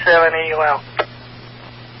 KB7YEB.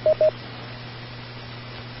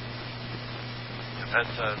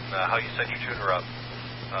 Depends on how you set your tuner up.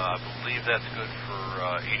 I believe that's good for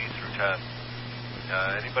 80 through 10.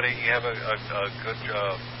 Anybody have a good,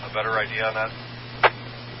 a better idea on that?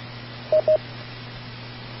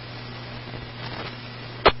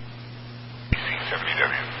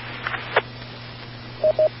 KB7YEB.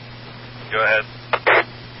 Go ahead.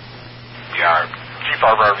 Yeah,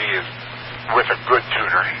 G5RV is, with a good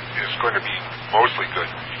tuner, is going to be mostly good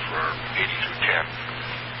for 80 through 10.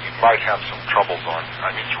 You might have some troubles on,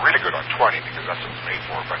 I mean, it's really good on 20 because that's what it's made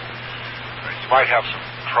for, but you might have some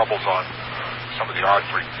troubles on some of the odd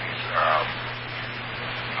frequencies.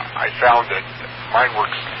 I found that mine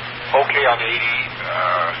works okay on 80,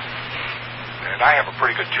 and I have a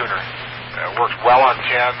pretty good tuner. Works well on 10,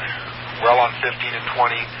 well on 15 and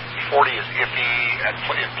 20. 40 is iffy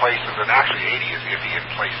in places, and actually 80 is iffy in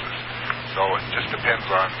places. So it just depends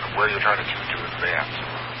on where you're trying to tune to in advance.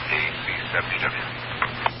 KB7YEB.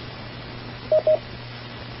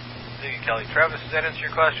 Thank you, Kelly. Travis, does that answer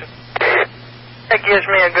your question? That gives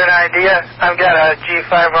me a good idea. I've got a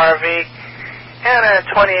G5RV and a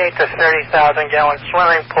 28 to 30,000 gallon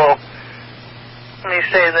swimming pool. Let me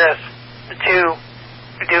say this: the two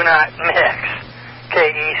do not mix.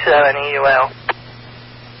 KB7YEB.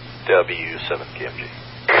 W7KMG.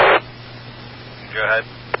 Go ahead.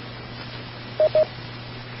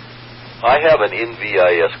 I have an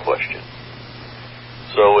NVIS question.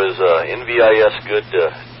 So is NVIS good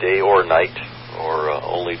day or night, or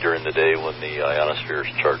only during the day when the ionosphere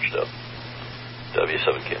is charged up?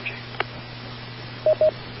 W7KMG.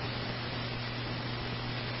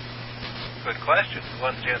 Good question. Who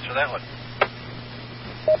wants to answer that one?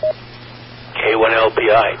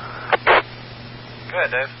 K1LPI. Go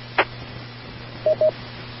ahead, Dave.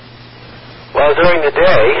 Well, during the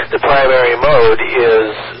day, the primary mode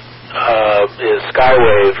is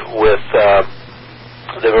skywave with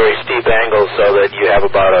the very steep angles, so that you have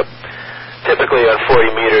typically on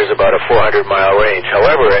 40 meters, about a 400-mile range.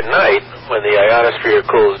 However, at night, when the ionosphere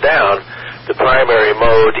cools down, the primary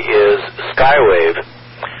mode is skywave,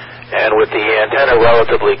 and with the antenna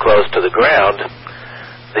relatively close to the ground,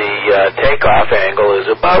 the takeoff angle is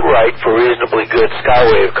about right for reasonably good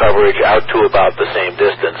skywave coverage out to about the same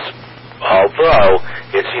distance, although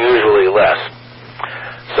it's usually less.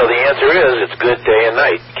 So the answer is it's good day and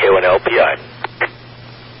night, K1LPI.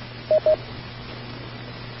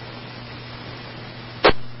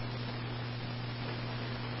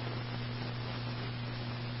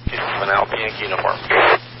 An Alpha Yankee uniform.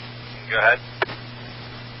 Go ahead.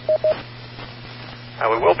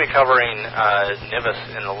 We will be covering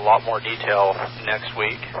NIVIS in a lot more detail next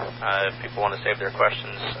week. If people want to save their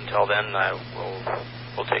questions until then,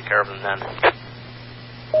 we'll take care of them then.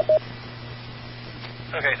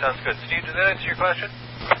 Okay, sounds good. Steve, did that answer your question?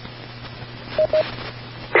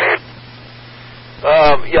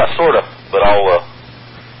 Yeah, sort of. But I'll,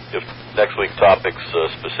 if next week's topic's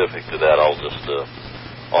specific to that, I'll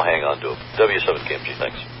hang on to it. W7KMG,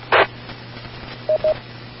 thanks.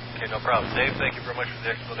 Okay, no problem. Dave, thank you very much for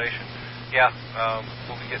the explanation. Yeah,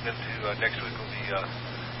 we'll be getting into next week. We'll be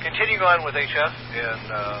continuing on with HF,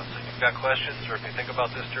 and so if you've got questions or if you think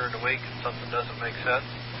about this during the week and something doesn't make sense,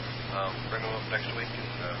 bring them up next week and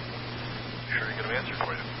be sure to get them answered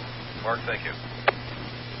for you. Mark, thank you.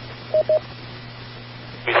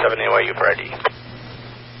 KB7YEB ready.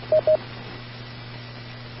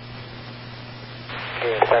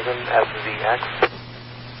 KB7SVX.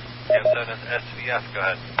 KB7SVF, go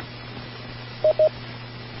ahead.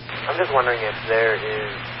 I'm just wondering if there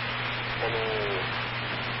is any,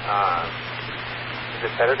 is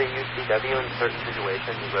it better to use CW in certain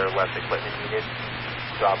situations where less equipment needed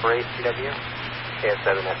to operate CW?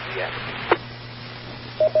 KB7SVX.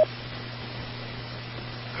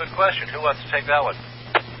 Good question. Who wants to take that one?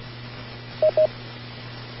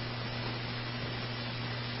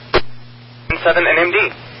 KB7NMD.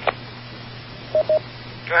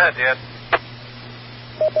 Go ahead, Dan.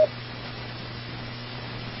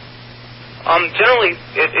 Generally,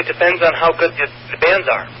 it depends on how good the bands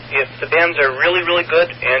are. If the bands are really, really good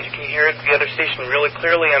and you can hear the other station really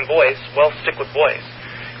clearly on voice, well, stick with voice.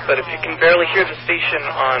 But if you can barely hear the station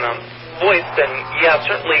on voice, then yeah,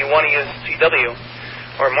 certainly you want to use CW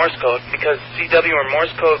or Morse code, because CW or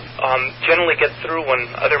Morse code generally get through when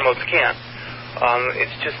other modes can't.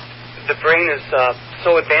 It's just the brain is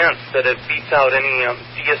so advanced that it beats out any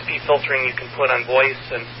DSP filtering you can put on voice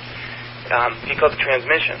and decode the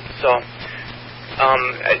transmission. So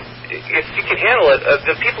if you can handle it,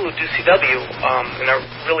 the people who do CW and are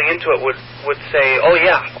really into it would say, oh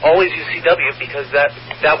yeah, always use CW, because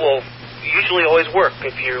that will usually always work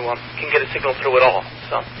if you can get a signal through at all.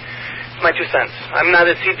 So it's my 2 cents. I'm not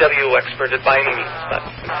a CW expert by any means, but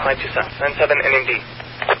it's my 2 cents. N7NMD.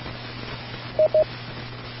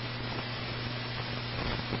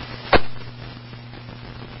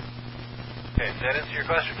 Okay, does that answer your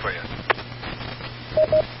question for you?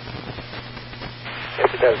 Yes,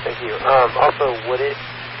 it does. Thank you. Also, would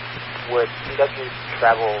CW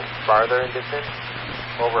travel farther in distance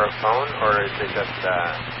over a phone, or is it just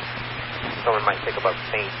someone might pick up a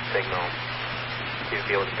faint signal to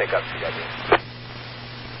be able to pick up CW?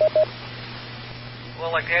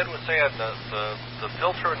 Well, like Ed was saying, the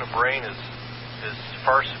filter in the brain is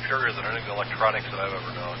far superior than any of the electronics that I've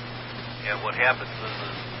ever known. And what happens is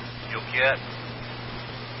you'll get,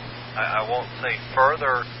 I won't say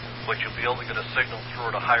further, but you'll be able to get a signal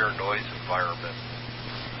through at a higher noise environment.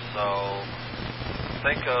 So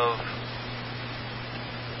think of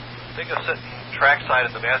sitting trackside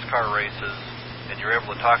at the NASCAR races, and you're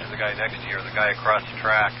able to talk to the guy next to you or the guy across the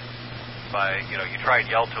track by, you try and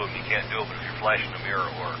yell to him, you can't do it, but if you're flashing the mirror,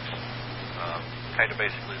 it works. Kind of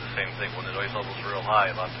basically the same thing. When the noise level's real high,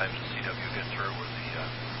 a lot of times the CW gets through with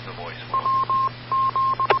the voice.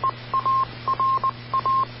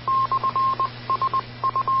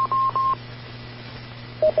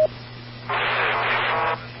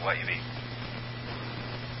 YEB.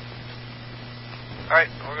 All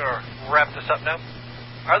right, we're going to wrap this up now.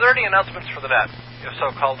 Are there any announcements for the net? If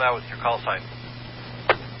so, call now with your call sign.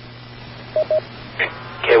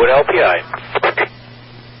 K1LPI.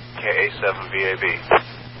 KB7YEB.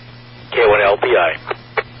 K1LPI.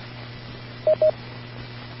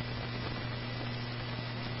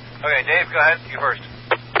 Okay, Dave, go ahead. You first.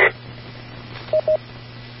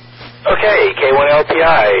 Okay,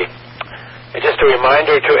 K1LPI. And just a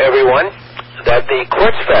reminder to everyone that the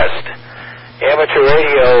Quartzfest Amateur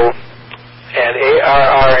Radio and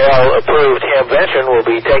ARRL approved Hamvention will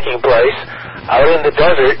be taking place out in the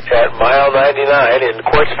desert at Mile 99 in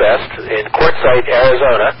Quartzfest in Quartzsite,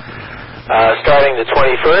 Arizona, starting the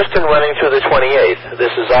 21st and running through the 28th.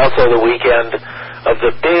 This is also the weekend of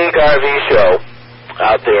the big RV show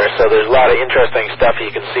out there, so there's a lot of interesting stuff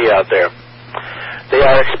you can see out there. They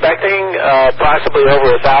are expecting possibly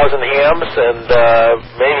over 1,000 hams and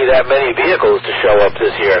maybe that many vehicles to show up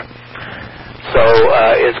this year. So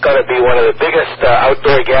it's going to be one of the biggest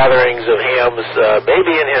outdoor gatherings of hams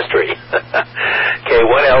maybe in history.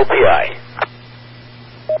 K1LPI.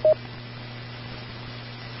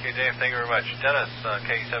 Okay, Dave, thank you very much. Dennis,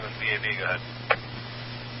 KB7YEB, go ahead.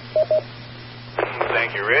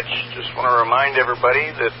 Thank you, Rich. Just want to remind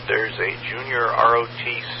everybody that there's a junior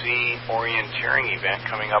ROTC orienteering event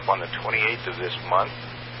coming up on the 28th of this month.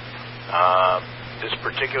 This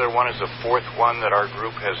particular one is the fourth one that our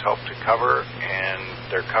group has helped to cover, and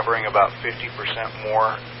they're covering about 50%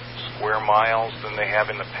 more square miles than they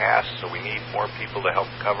have in the past, so we need more people to help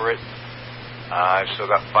cover it. I've still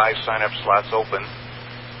got 5 sign-up slots open.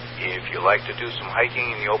 If you like to do some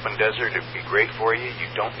hiking in the open desert, it'd be great for you. You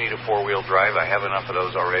don't need a 4-wheel drive. I have enough of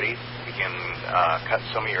those already. We can cut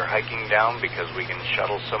some of your hiking down because we can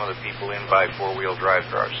shuttle some of the people in by 4-wheel drive.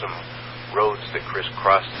 There are some roads that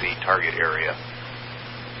crisscross the target area.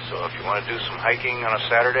 So if you want to do some hiking on a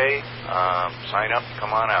Saturday, sign up,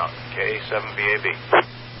 come on out. K7YEB.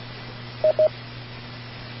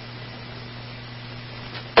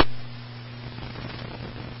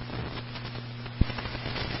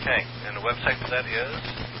 Okay, and the website for that is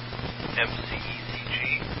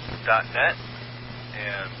mcecg.net.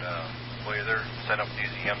 And while you're there, sign up with the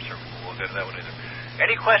Easy Ham Server. We'll get to that one later.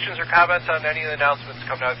 Any questions or comments on any of the announcements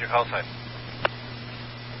coming out of your call sign?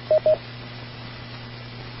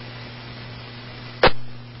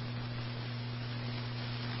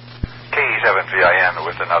 K7VIN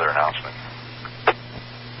with another announcement.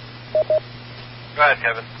 Go ahead,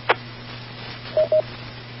 Kevin.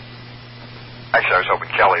 Actually, I was hoping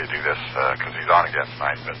Kelly to do this because he's on again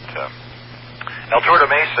tonight. But El Tour de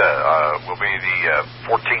Mesa will be the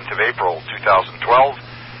 14th of April, 2012.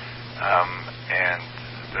 And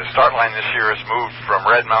the start line this year has moved from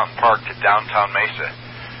Red Mountain Park to downtown Mesa.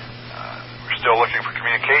 We're still looking for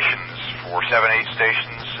communications for 7-8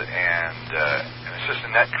 stations and an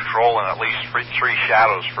assistant net control and at least 3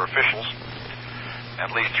 shadows for officials,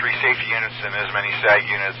 at least 3 safety units and as many SAG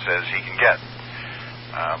units as he can get.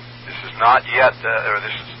 This is not yet,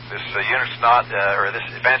 this unit's not, or this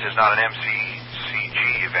event is not an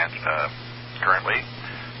MCCG event currently,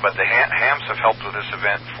 but the hams have helped with this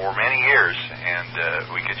event for many years, and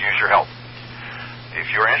we could use your help. If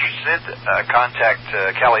you're interested, contact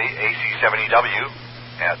Kelly, AC7EW,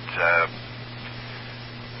 at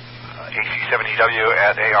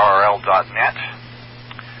AC7EW@ARRL.net,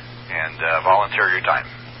 and volunteer your time.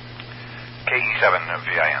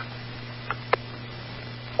 KE7VIN.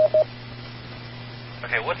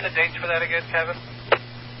 Okay, what's the dates for that again, Kevin?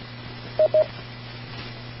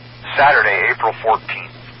 Saturday, April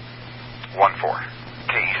 14th, 1-4,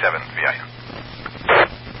 KE7VIN.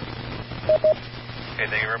 Okay,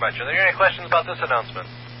 thank you very much. Are there any questions about this announcement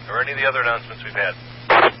or any of the other announcements we've had?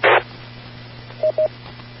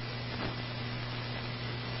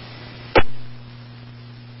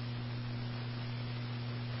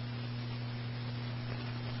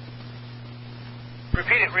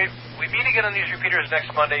 We meet again on these repeaters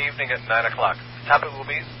next Monday evening at 9 o'clock. The topic will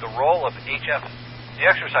be the role of HF, the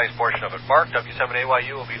exercise portion of it. Mark,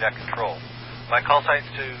 W7AYU, will be net control. My call signs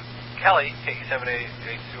to Kelly,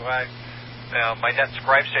 KE7AHY, my net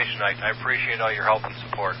scribe station tonight. I appreciate all your help and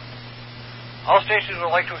support. All stations would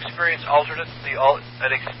like to experience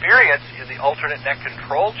an experience in the alternate net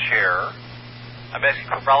control chair. I'm asking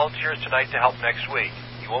for volunteers tonight to help next week.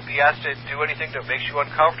 You won't be asked to do anything that makes you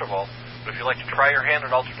uncomfortable. But if you'd like to try your hand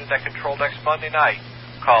at alternate net control next Monday night,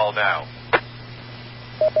 call now.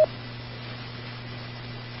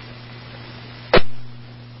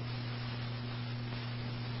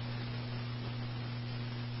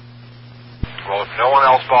 Well, if no one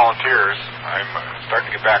else volunteers, I'm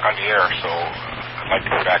starting to get back on the air, so I'd like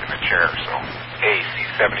to get back in the chair. So,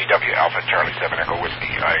 AC7EW Alpha Charlie 7 Echo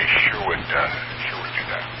Whiskey. I sure would do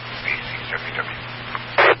that. AC7EW.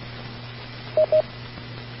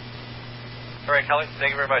 All right, Kelly,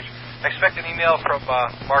 thank you very much. Expect an email from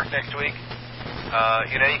Mark next week.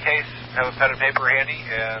 In any case, have a pen and paper handy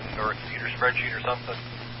or a computer spreadsheet or something.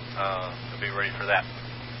 To be ready for that.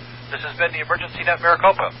 This has been the Emergency Net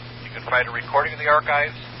Maricopa. You can find a recording of the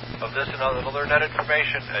archives of this and other net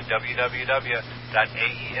information at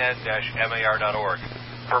www.aen-mar.org.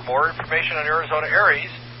 For more information on Arizona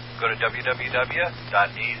Aries, go to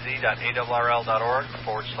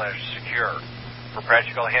www.az.awrl.org/secure. For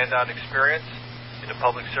practical hands-on experience in the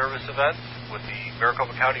public service events with the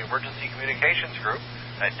Maricopa County Emergency Communications Group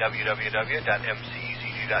at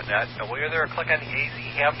www.mcecg.net. And while you're there, click on the AZ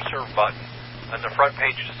HamServe button on the front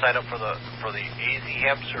page to sign up for the AZ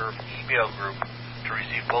HamServe email group to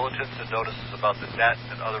receive bulletins and notices about the net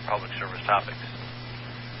and other public service topics.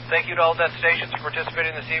 Thank you to all net stations for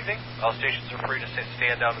participating this evening. All stations are free to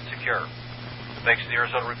stand down and secure. Thanks to the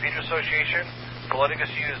Arizona Repeater Association for letting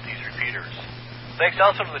us use these repeaters. Thanks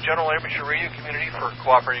also to the general amateur radio community for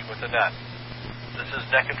cooperating with the net. This is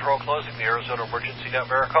Net Control closing the Arizona Emergency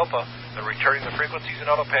Net Maricopa and returning the frequencies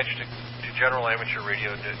and auto patch to general amateur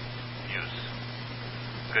radio use.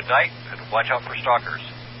 Good night, and watch out for stalkers.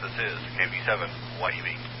 This is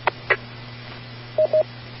KB7YEB.